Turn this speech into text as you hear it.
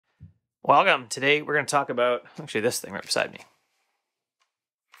Welcome. Today we're going to talk about, actually this thing right beside me.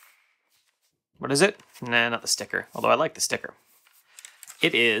 What is it? Nah, not the sticker, although I like the sticker.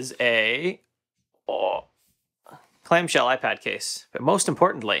 It is a clamshell iPad case, but most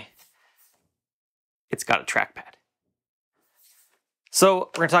importantly, it's got a trackpad.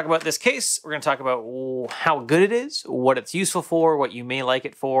 So we're going to talk about this case. We're going to talk about how good it is, what it's useful for, what you may like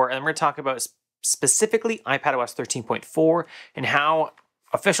it for, and we're going to talk about specifically iPadOS 13.4 and how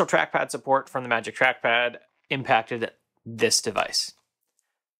official trackpad support from the Magic Trackpad impacted this device.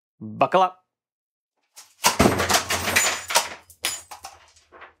 Buckle up.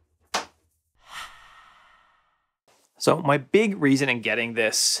 So my big reason in getting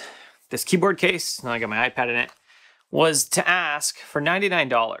this keyboard case, now I got my iPad in it, was to ask for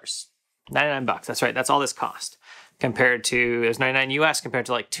 $99. 99 bucks, that's right, that's all this cost. Compared to, it was 99 US compared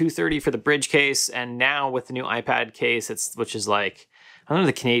to like $230 for the bridge case, and now with the new iPad case, which is like, I don't know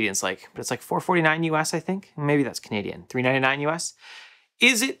the Canadians like, but it's like $449 US, I think. Maybe that's Canadian, $399 US.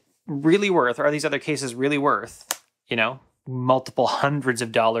 Is it really worth, or are these other cases really worth, you know, multiple hundreds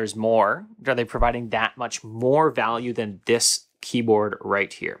of dollars more? Are they providing that much more value than this keyboard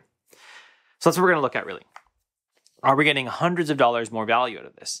right here? So that's what we're going to look at really. Are we getting hundreds of dollars more value out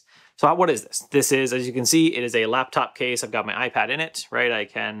of this? So what is this? This is, as you can see, it is a laptop case. I've got my iPad in it, right? I'll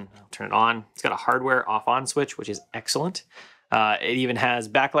turn it on. It's got a hardware off-on switch, which is excellent. It even has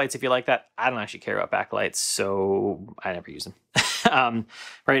backlights if you like that. I don't actually care about backlights, so I never use them.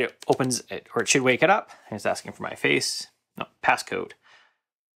 Right, it opens, or it should wake it up. It's asking for my face. No, passcode.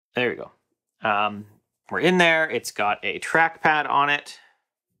 There we go. We're in there. It's got a trackpad on it.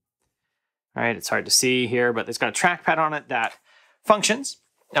 All right, it's hard to see here, but it's got a trackpad on it that functions.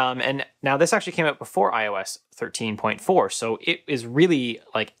 And now this actually came out before iOS 13.4, so it is really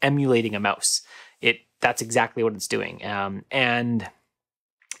like emulating a mouse. That's exactly what it's doing. And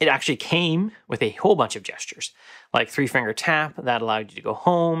it actually came with a whole bunch of gestures, like 3-finger tap that allowed you to go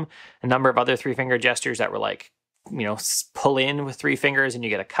home, a number of other 3-finger gestures that were like, you know, pull in with 3 fingers and you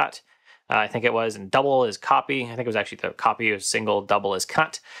get a cut. I think it was, and double is copy. I think it was actually the copy was single, double is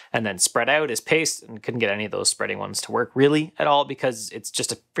cut, and then spread out is paste, and couldn't get any of those spreading ones to work really at all because it's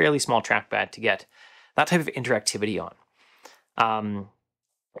just a fairly small trackpad to get that type of interactivity on.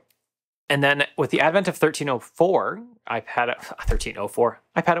 And then with the advent of 13.04, iPadOS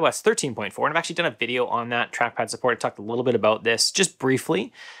 13.4, and I've actually done a video on that trackpad support. I talked a little bit about this just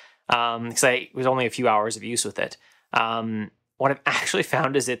briefly, because it was only a few hours of use with it. What I've actually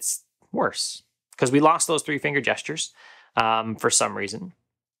found is it's worse, because we lost those 3-finger gestures for some reason.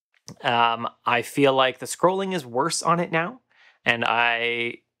 I feel like the scrolling is worse on it now, and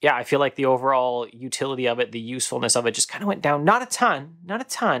I feel like the overall utility of it, the usefulness of it just kind of went down. Not a ton.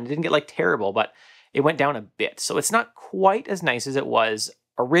 It didn't get like terrible, but it went down a bit. So it's not quite as nice as it was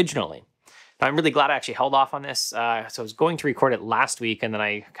originally. Now, I'm really glad I actually held off on this. So I was going to record it last week, and then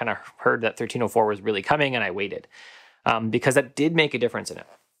I kind of heard that 13.04 was really coming, and I waited because that did make a difference in it.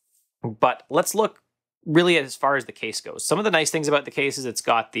 But let's look really as far as the case goes. Some of the nice things about the case is it's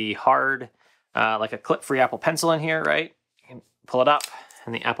got the hard, like a clip-free Apple Pencil in here, right? You can pull it up,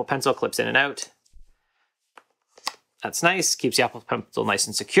 and the Apple Pencil clips in and out. That's nice. Keeps the Apple Pencil nice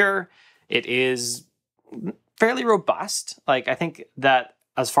and secure. It is fairly robust. Like, I think that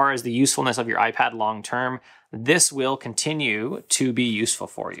as far as the usefulness of your iPad long-term, this will continue to be useful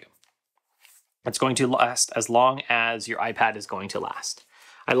for you. It's going to last as long as your iPad is going to last.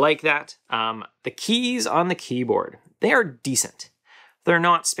 I like that. The keys on the keyboard, they are decent. They're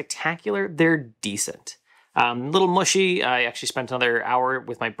not spectacular, they're decent. A little mushy. I actually spent another hour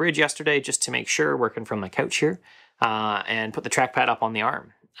with my bridge yesterday just to make sure, working from my couch here, and put the trackpad up on the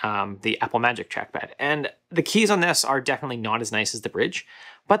arm, the Apple Magic Trackpad. And the keys on this are definitely not as nice as the bridge,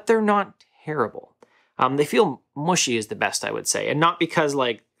 but they're not terrible. They feel mushy is the best I would say, and not because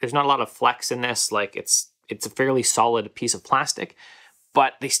like there's not a lot of flex in this, like it's a fairly solid piece of plastic,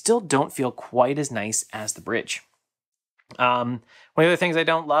 but they still don't feel quite as nice as the bridge. One of the other things I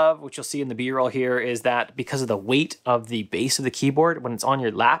don't love, which you'll see in the B-roll here, is that because of the weight of the base of the keyboard, when it's on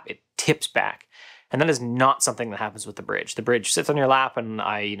your lap, it tips back. And that is not something that happens with the bridge. The bridge sits on your lap, and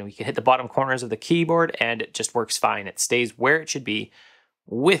you can hit the bottom corners of the keyboard and it just works fine. It stays where it should be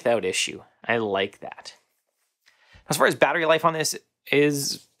without issue. I like that. As far as battery life on this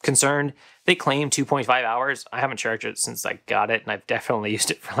is concerned, they claim 2.5 hours. I haven't charged it since I got it, and I've definitely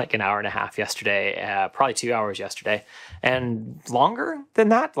used it for like an hour and a half yesterday, probably 2 hours yesterday, and longer than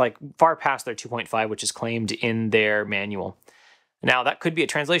that, like far past their 2.5, which is claimed in their manual. Now, that could be a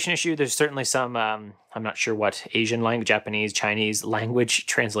translation issue. There's certainly some, I'm not sure what Asian language, Japanese, Chinese language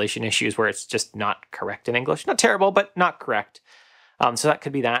translation issues where it's just not correct in English. Not terrible, but not correct. So that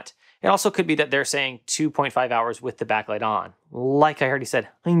could be that. It also could be that they're saying 2.5 hours with the backlight on. Like I already said,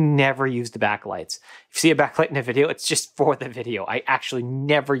 I never use the backlights. If you see a backlight in a video, it's just for the video. I actually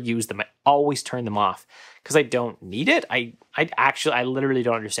never use them. I always turn them off because I don't need it. I literally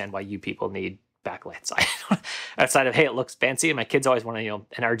don't understand why you people need backlights. Outside of, hey, it looks fancy, and my kids always want to,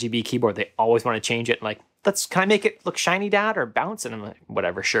 an RGB keyboard. They always want to change it. And like, can I make it look shiny, Dad, or bounce? And I'm like,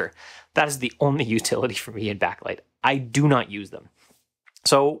 whatever, sure. That is the only utility for me in backlight. I do not use them.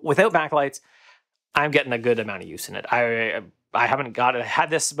 So without backlights, I'm getting a good amount of use in it. I haven't got it. I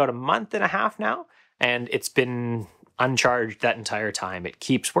had this about a month and a half now, and it's been uncharged that entire time. It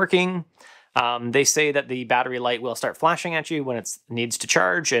keeps working. They say that the battery light will start flashing at you when it needs to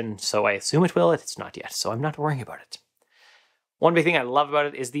charge, and so I assume it will. It's not yet, so I'm not worrying about it. One big thing I love about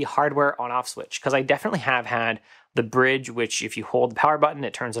it is the hardware on-off switch, because I definitely have had the bridge, which if you hold the power button,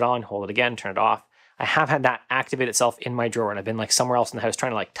 it turns it on, hold it again, turn it off. I have had that activate itself in my drawer, and I've been like somewhere else in the house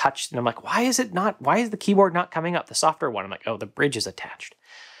trying to like touch, and I'm like, why is the keyboard not coming up? The software one. I'm like, oh, the bridge is attached.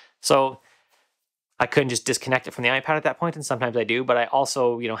 So I couldn't just disconnect it from the iPad at that point, and sometimes I do, but I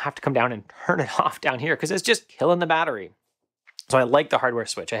also, have to come down and turn it off down here because it's just killing the battery. So I like the hardware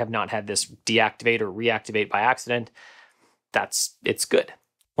switch. I have not had this deactivate or reactivate by accident. It's good.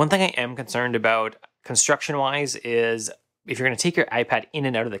 One thing I am concerned about construction-wise is if you're going to take your iPad in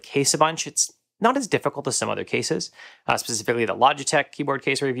and out of the case a bunch, it's not as difficult as some other cases, specifically the Logitech keyboard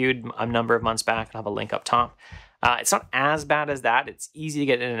case I reviewed a number of months back. I'll have a link up top. It's not as bad as that. It's easy to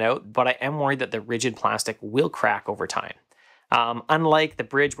get in and out, but I am worried that the rigid plastic will crack over time. Unlike the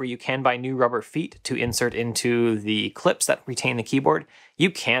bridge where you can buy new rubber feet to insert into the clips that retain the keyboard, you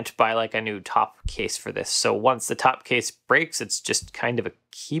can't buy like a new top case for this. So once the top case breaks, it's just kind of a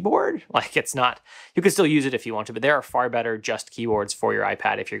keyboard. Like it's not, you can still use it if you want to, but there are far better just keyboards for your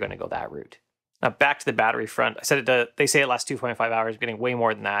iPad if you're going to go that route. Now back to the battery front. I said they say it lasts 2.5 hours, getting way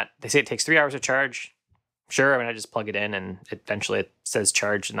more than that. They say it takes 3 hours to charge. Sure, I just plug it in and eventually it says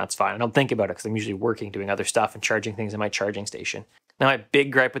charge, and that's fine. I don't think about it because I'm usually working, doing other stuff and charging things in my charging station. Now my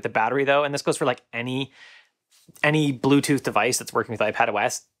big gripe with the battery though, and this goes for like any Bluetooth device that's working with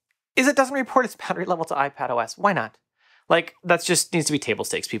iPadOS, is it doesn't report its battery level to iPadOS. Why not? Like that just needs to be table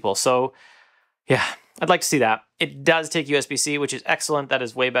stakes, people. So yeah, I'd like to see that. It does take USB-C, which is excellent. That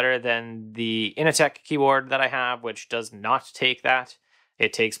is way better than the Initech keyboard that I have, which does not take that.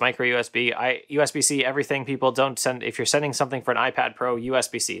 It takes micro USB, USB-C, everything. People don't send, if you're sending something for an iPad Pro,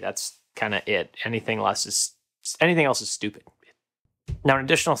 USB-C, that's kind of it. Anything else is stupid. Now, an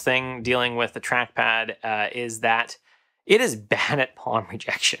additional thing dealing with the trackpad is that it is bad at palm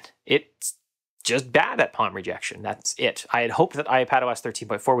rejection. It's just bad at palm rejection. That's it. I had hoped that iPadOS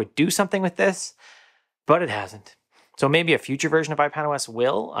 13.4 would do something with this, but it hasn't. So maybe a future version of iPadOS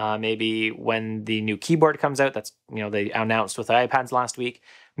will. Maybe when the new keyboard comes out, that's, they announced with the iPads last week,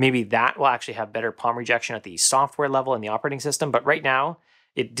 maybe that will actually have better palm rejection at the software level in the operating system. But right now,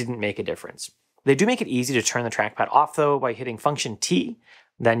 it didn't make a difference. They do make it easy to turn the trackpad off, though, by hitting Function T.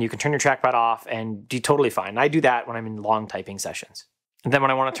 Then you can turn your trackpad off and be totally fine. I do that when I'm in long typing sessions. And then when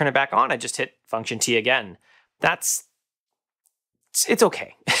I want to turn it back on, I just hit Function T again. It's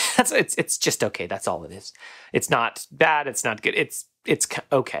okay. It's just okay. That's all it is. It's not bad. It's not good. It's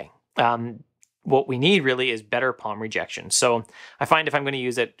okay. What we need really is better palm rejection. So I find if I'm going to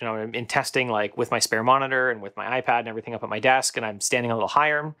use it, in testing, like with my spare monitor and with my iPad and everything up at my desk, and I'm standing a little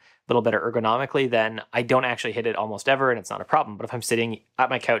higher, a little better ergonomically, then I don't actually hit it almost ever, and it's not a problem. But if I'm sitting at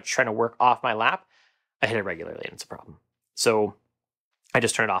my couch trying to work off my lap, I hit it regularly, and it's a problem. So I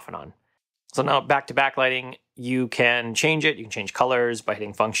just turn it off and on. So now back to backlighting, you can change it. You can change colors by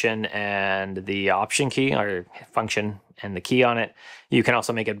hitting function and the option key, or function and the key on it. You can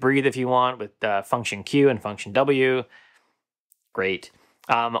also make it breathe if you want with function Q and function W. Great.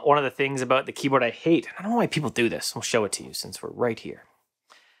 One of the things about the keyboard I hate, and I don't know why people do this, I'll show it to you since we're right here,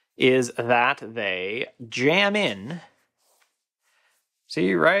 is that they jam in.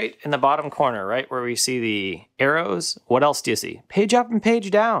 See right in the bottom corner, right where we see the arrows? What else do you see? Page up and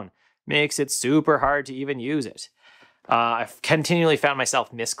page down. Makes it super hard to even use it. I've continually found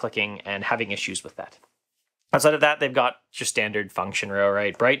myself misclicking and having issues with that. Outside of that, they've got your standard function row,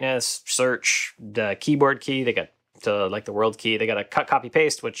 right? Brightness, search, the keyboard key. They got like the world key. They got a cut, copy,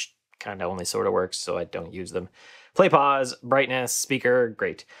 paste, which kind of only sort of works, so I don't use them. Play, pause, brightness, speaker,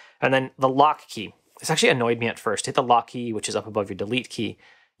 great. And then the lock key. This actually annoyed me at first. Hit the lock key, which is up above your delete key.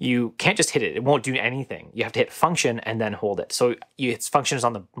 You can't just hit it. It won't do anything. You have to hit function and then hold it. So its function is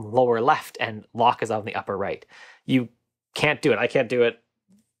on the lower left and lock is on the upper right. You can't do it. I can't do it.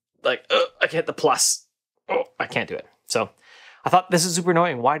 Like, I can hit the plus. Oh, I can't do it. So I thought this is super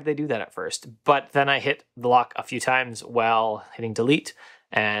annoying. Why did they do that at first? But then I hit the lock a few times while hitting delete,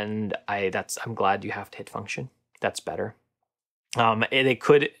 And I'm glad you have to hit function. That's better. They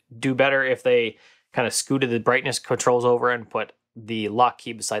could do better if they kind of scooted the brightness controls over and put the lock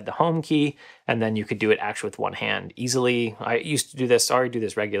key beside the home key, and then you could do it actually with one hand easily. I used to do this, I already do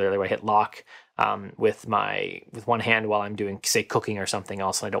this regularly, where I hit lock with one hand while I'm doing, say, cooking or something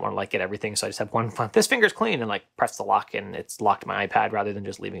else, and I don't want to like get everything, so I just have one, this finger's clean, and like press the lock and it's locked my iPad rather than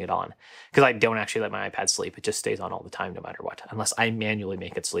just leaving it on. Because I don't actually let my iPad sleep, it just stays on all the time no matter what, unless I manually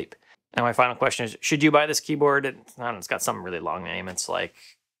make it sleep. And my final question is, should you buy this keyboard? I don't know, it's got some really long name. It's like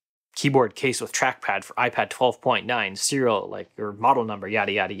keyboard case with trackpad for iPad 12.9, serial, like your model number,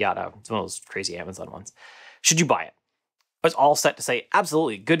 yada, yada, yada. It's one of those crazy Amazon ones. Should you buy it? I was all set to say,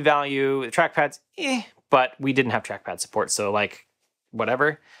 absolutely, good value. The trackpad's, but we didn't have trackpad support, so like,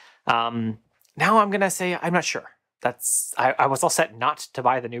 whatever. Now I'm going to say, I'm not sure. I was all set not to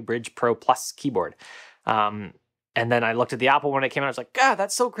buy the new Bridge Pro Plus keyboard. And then I looked at the Apple when it came out, I was like, God,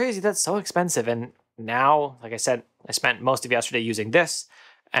 that's so crazy, that's so expensive. And now, like I said, I spent most of yesterday using this,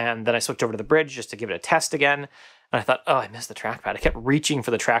 and then I switched over to the Bridge just to give it a test again. And I thought, oh, I missed the trackpad. I kept reaching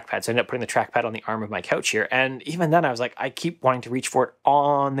for the trackpad, so I ended up putting the trackpad on the arm of my couch here. And even then I was like, I keep wanting to reach for it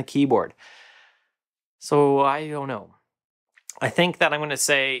on the keyboard. So I don't know. I think that I'm going to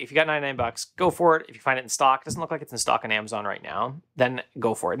say, if you got 99 bucks, go for it. If you find it in stock, it doesn't look like it's in stock on Amazon right now, then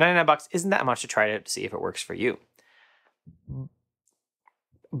go for it. 99 bucks isn't that much to try it out to see if it works for you.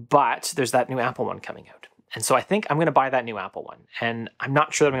 But there's that new Apple one coming out. And so I think I'm going to buy that new Apple one. And I'm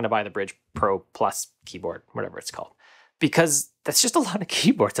not sure that I'm going to buy the Bridge Pro Plus keyboard, whatever it's called, because that's just a lot of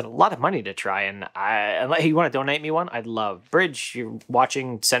keyboards and a lot of money to try. And unless you want to donate me one, I'd love. Bridge, you're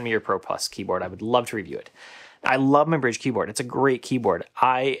watching, send me your Pro Plus keyboard. I would love to review it. I love my Bridge keyboard. It's a great keyboard.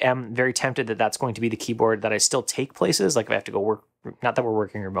 I am very tempted that that's going to be the keyboard that I still take places. Like if I have to go work, not that we're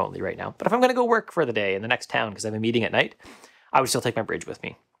working remotely right now, but if I'm going to go work for the day in the next town because I have a meeting at night, I would still take my Bridge with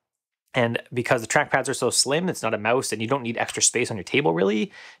me. And because the trackpads are so slim, it's not a mouse and you don't need extra space on your table really.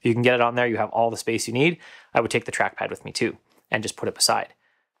 If you can get it on there, you have all the space you need. I would take the trackpad with me too and just put it beside.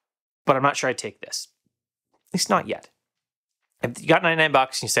 But I'm not sure I'd take this. At least not yet. If you got 99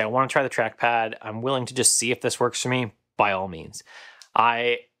 bucks and you say, I want to try the trackpad, I'm willing to just see if this works for me, by all means.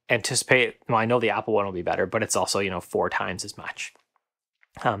 I anticipate, well, I know the Apple one will be better, but it's also, 4 times as much.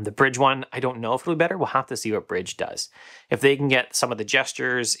 The Bridge one, I don't know if it'll be better. We'll have to see what Bridge does. If they can get some of the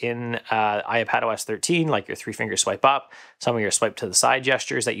gestures in iPadOS 13, like your 3-finger swipe up, some of your swipe to the side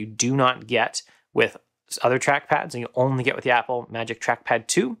gestures that you do not get with other trackpads and you only get with the Apple Magic Trackpad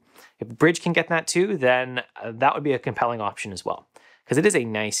 2, if Bridge can get that too, then that would be a compelling option as well, because it is a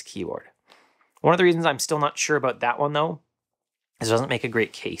nice keyboard. One of the reasons I'm still not sure about that one though, is it doesn't make a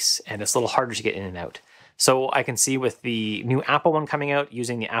great case and it's a little harder to get in and out. So I can see with the new Apple one coming out,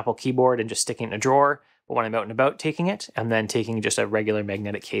 using the Apple keyboard and just sticking it in a drawer, but when I'm out and about, taking it, and then taking just a regular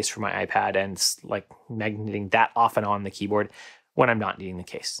magnetic case for my iPad and like magneting that off and on the keyboard when I'm not needing the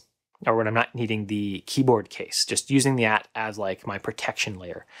case, or when I'm not needing the keyboard case, just using that as like my protection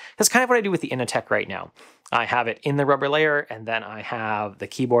layer. That's kind of what I do with the Inotech right now. I have it in the rubber layer, and then I have the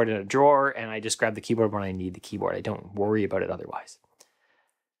keyboard in a drawer, and I just grab the keyboard when I need the keyboard. I don't worry about it otherwise.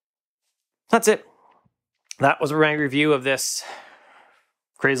 That's it. That was my review of this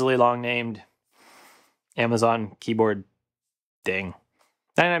crazily long named Amazon keyboard thing.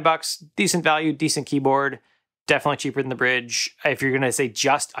 99 bucks, decent value, decent keyboard, definitely cheaper than the Bridge. If you're going to say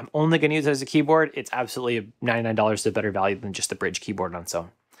I'm only going to use it as a keyboard, it's absolutely $99 is a better value than just the Bridge keyboard on its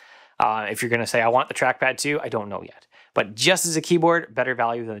own. If you're going to say I want the trackpad too, I don't know yet. But just as a keyboard, better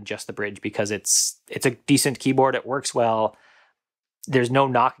value than just the Bridge, because it's a decent keyboard, it works well. There's no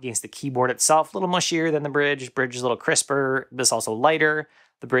knock against the keyboard itself. A little mushier than the Bridge. Bridge is a little crisper. This also lighter.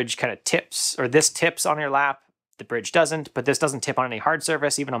 The Bridge kind of tips, or this tips on your lap. The Bridge doesn't, but this doesn't tip on any hard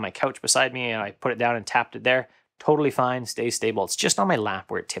surface. Even on my couch beside me, and I put it down and tapped it there. Totally fine, stays stable. It's just on my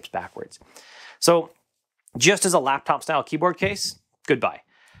lap where it tips backwards. So just as a laptop style keyboard case, goodbye.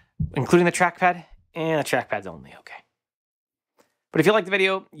 Including the trackpad, and the trackpad's only okay. But if you like the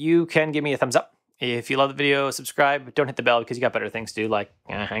video, you can give me a thumbs up. If you love the video, subscribe, but don't hit the bell because you got better things to do, like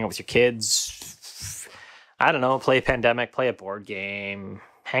hang out with your kids. I don't know, play Pandemic, play a board game,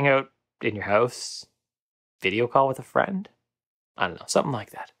 hang out in your house, video call with a friend. I don't know, something like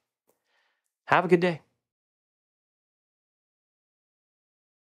that. Have a good day.